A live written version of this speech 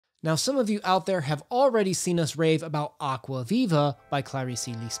Now, some of you out there have already seen us rave about Agua Viva by Clarice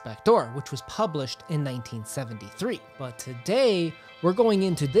Lispector, which was published in 1973. But today, we're going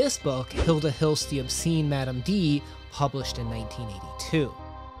into this book, Hilda Hilst, The Obscene Madame D, published in 1982.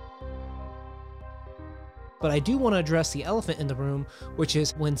 But I do want to address the elephant in the room, which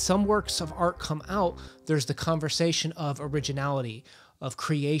is when some works of art come out, there's the conversation of originality, of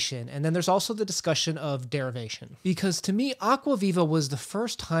creation, and then there's also the discussion of derivation. Because to me, Agua Viva was the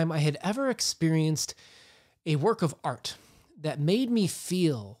first time I had ever experienced a work of art that made me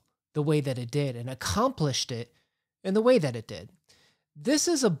feel the way that it did and accomplished it in the way that it did. This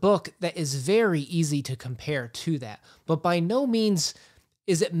is a book that is very easy to compare to that, but by no means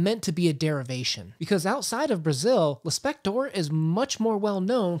is it meant to be a derivation, because outside of Brazil, Lispector is much more well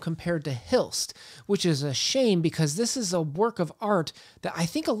known compared to Hilst, which is a shame because this is a work of art that I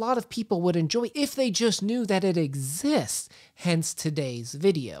think a lot of people would enjoy if they just knew that it exists, hence today's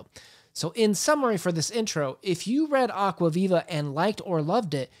video. So in summary for this intro, if you read Agua Viva and liked or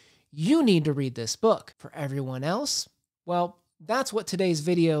loved it, you need to read this book. For everyone else, well, that's what today's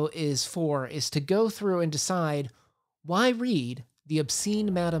video is for, is to go through and decide why read The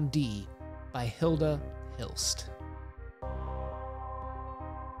Obscene Madame D by Hilda Hilst.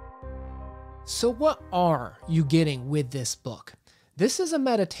 So what are you getting with this book? This is a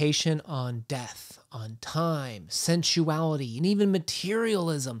meditation on death, on time, sensuality, and even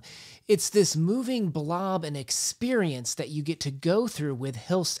materialism. It's this moving blob and experience that you get to go through with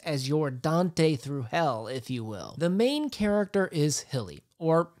Hilst as your Dante through hell, if you will. The main character is Hilly,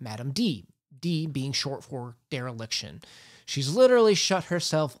 or Madame D, D being short for dereliction. She's literally shut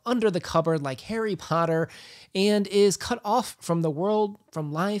herself under the cupboard like Harry Potter and is cut off from the world,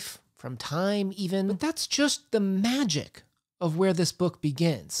 from life, from time even. But that's just the magic of where this book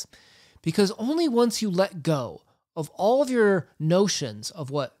begins. Because only once you let go of all of your notions of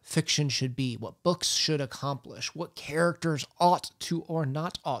what fiction should be, what books should accomplish, what characters ought to or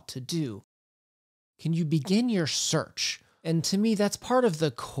not ought to do, can you begin your search. And to me, that's part of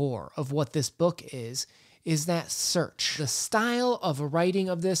the core of what this book is that search. The style of writing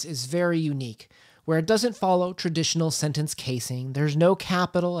of this is very unique, where it doesn't follow traditional sentence casing. There's no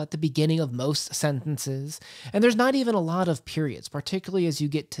capital at the beginning of most sentences, and there's not even a lot of periods, particularly as you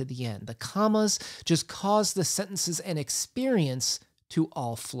get to the end. The commas just cause the sentences and experience to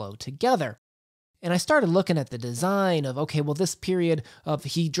all flow together. And I started looking at the design of, okay, well, this period of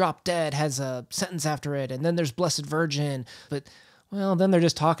he dropped dead has a sentence after it, and then there's Blessed Virgin, but well, then they're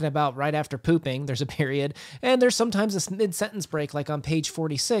just talking about right after pooping, there's a period, and there's sometimes a mid-sentence break, like on page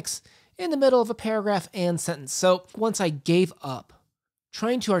 46, in the middle of a paragraph and sentence. So once I gave up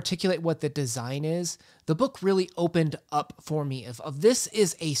trying to articulate what the design is, the book really opened up for me of this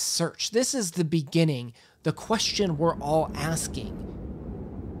is a search. This is the beginning, the question we're all asking.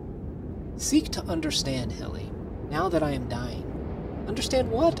 Seek to understand, Hilly, now that I am dying.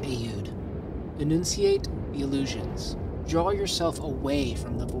 Understand what, Ayud? Enunciate the illusions. Draw yourself away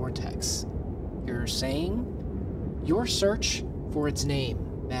from the vortex. You're saying? Your search for its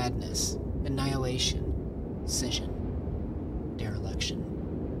name, madness, annihilation, scission, dereliction.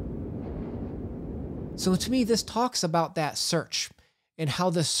 So to me, this talks about that search and how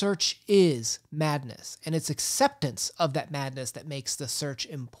the search is madness and its acceptance of that madness that makes the search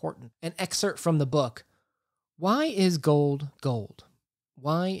important. An excerpt from the book. Why is gold gold?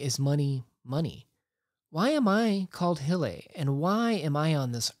 Why is money money? Why am I called Hille, and why am I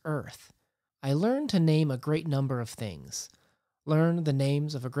on this earth? I learned to name a great number of things, learn the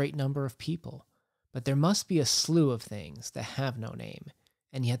names of a great number of people, but there must be a slew of things that have no name,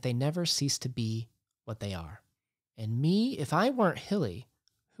 and yet they never cease to be what they are. And me, if I weren't Hilly,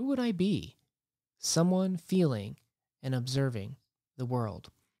 who would I be? Someone feeling and observing the world.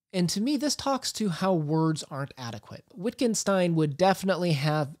 And to me, this talks to how words aren't adequate. Wittgenstein would definitely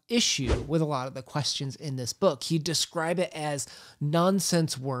have issue with a lot of the questions in this book. He'd describe it as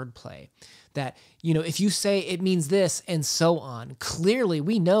nonsense wordplay. That, you know, if you say it means this and so on, clearly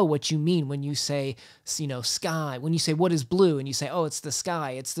we know what you mean when you say, you know, sky, when you say what is blue and you say, oh, it's the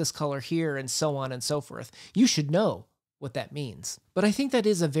sky, it's this color here and so on and so forth. You should know what that means. But I think that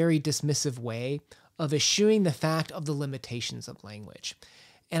is a very dismissive way of eschewing the fact of the limitations of language.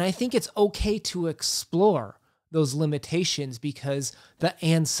 And I think it's okay to explore those limitations because the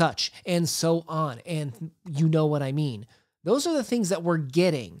and such and so on, and you know what I mean. Those are the things that we're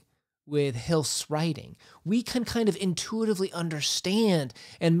getting with Hilst's writing. We can kind of intuitively understand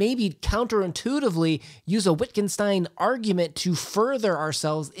and maybe counterintuitively use a Wittgenstein argument to further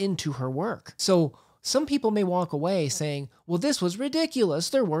ourselves into her work. So some people may walk away saying, well, this was ridiculous.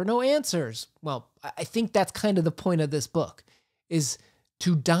 There were no answers. Well, I think that's kind of the point of this book, is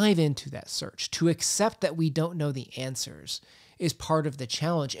To dive into that search, to accept that we don't know the answers, is part of the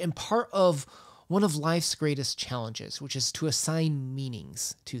challenge and part of one of life's greatest challenges, which is to assign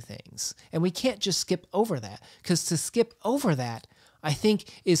meanings to things. And we can't just skip over that, because to skip over that, I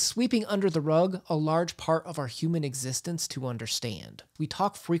think, is sweeping under the rug a large part of our human existence to understand. We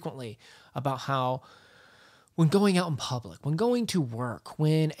talk frequently about how when going out in public, when going to work,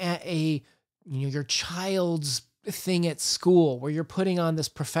 when at your child's thing at school where you're putting on this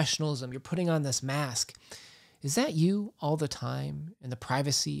professionalism, you're putting on this mask, is that you all the time in the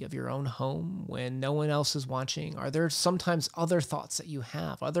privacy of your own home when no one else is watching? Are there sometimes other thoughts that you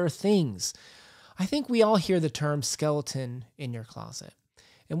have, other things? I think we all hear the term skeleton in your closet.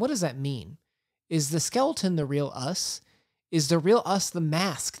 And what does that mean? Is the skeleton the real us? Is the real us the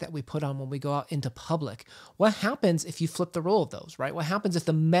mask that we put on when we go out into public? What happens if you flip the role of those, right? What happens if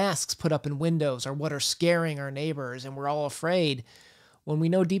the masks put up in windows are what are scaring our neighbors and we're all afraid, when we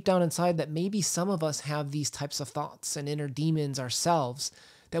know deep down inside that maybe some of us have these types of thoughts and inner demons ourselves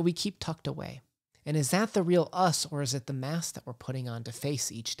that we keep tucked away? And is that the real us, or is it the mask that we're putting on to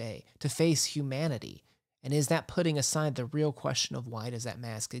face each day, to face humanity? And is that putting aside the real question of why does that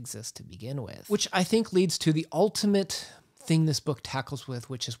mask exist to begin with? Which I think leads to the ultimate thing this book tackles with,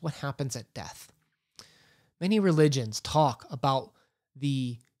 which is what happens at death. Many religions talk about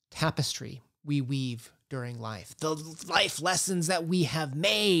the tapestry we weave during life. The life lessons that we have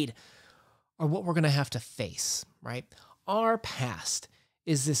made are what we're going to have to face, right? Our past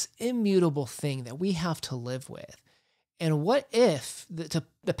is this immutable thing that we have to live with. And what if,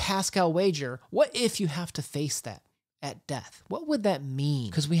 the Pascal wager, what if you have to face that at death? What would that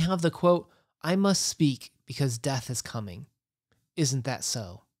mean? Because we have the quote, "I must speak because death is coming. Isn't that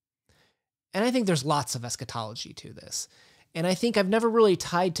so?" And I think there's lots of eschatology to this. And I think I've never really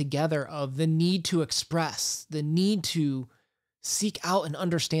tied together of the need to express, the need to seek out and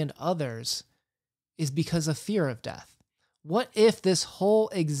understand others is because of fear of death. What if this whole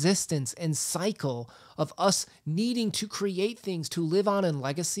existence and cycle of us needing to create things to live on in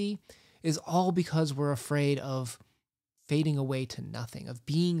legacy is all because we're afraid of fading away to nothing, of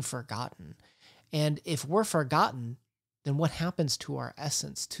being forgotten? And if we're forgotten, then what happens to our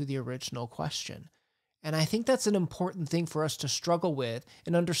essence, to the original question? And I think that's an important thing for us to struggle with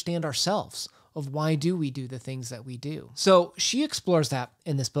and understand ourselves, of why do we do the things that we do. So she explores that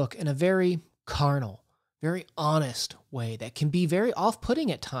in this book in a very carnal, very honest way that can be very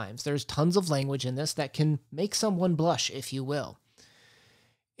off-putting at times. There's tons of language in this that can make someone blush, if you will.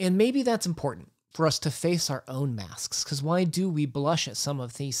 And maybe that's important for us to face our own masks, because why do we blush at some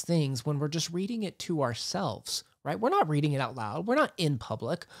of these things when we're just reading it to ourselves, right? We're not reading it out loud. We're not in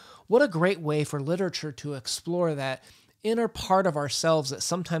public. What a great way for literature to explore that inner part of ourselves that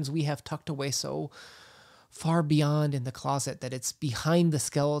sometimes we have tucked away so far beyond in the closet that it's behind the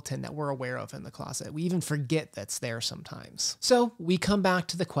skeleton that we're aware of in the closet. We even forget that's there sometimes. So we come back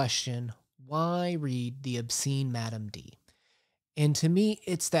to the question, why read the Obscene Madame D? And to me,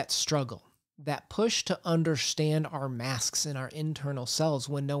 it's that struggle, that push to understand our masks in our internal selves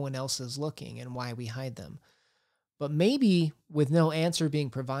when no one else is looking and why we hide them. But maybe with no answer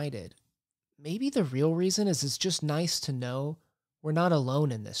being provided, maybe the real reason is it's just nice to know we're not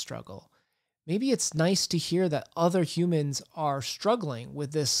alone in this struggle. Maybe it's nice to hear that other humans are struggling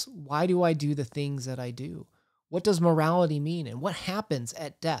with this, why do I do the things that I do? What does morality mean? And what happens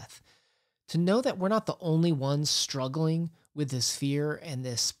at death? To know that we're not the only ones struggling with this fear and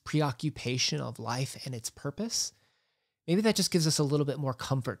this preoccupation of life and its purpose, maybe that just gives us a little bit more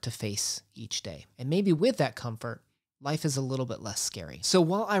comfort to face each day. And maybe with that comfort, life is a little bit less scary. So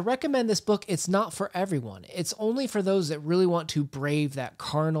while I recommend this book, it's not for everyone. It's only for those that really want to brave that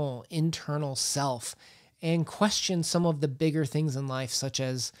carnal, internal self and question some of the bigger things in life, such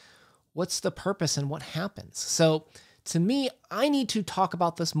as what's the purpose and what happens. So to me, I need to talk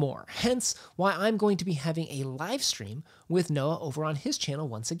about this more, hence why I'm going to be having a live stream with Noah over on his channel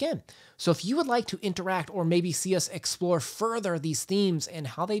once again. So if you would like to interact or maybe see us explore further these themes and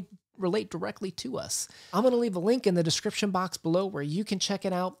how they relate directly to us, I'm going to leave a link in the description box below where you can check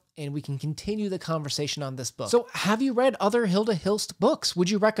it out and we can continue the conversation on this book. So have you read other Hilda Hilst books? Would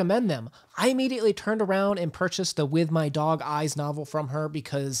you recommend them? I immediately turned around and purchased the With My Dog Eyes novel from her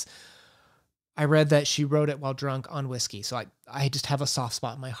because I read that she wrote it while drunk on whiskey. So I just have a soft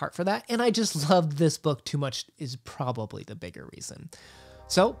spot in my heart for that. And I just loved this book too much is probably the bigger reason.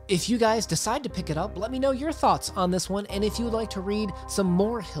 So if you guys decide to pick it up, let me know your thoughts on this one. And if you would like to read some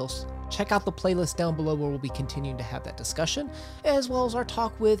more Hilst, check out the playlist down below where we'll be continuing to have that discussion, as well as our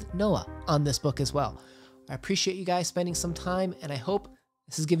talk with Noah on this book as well. I appreciate you guys spending some time, and I hope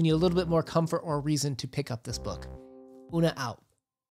this has given you a little bit more comfort or reason to pick up this book. Una out.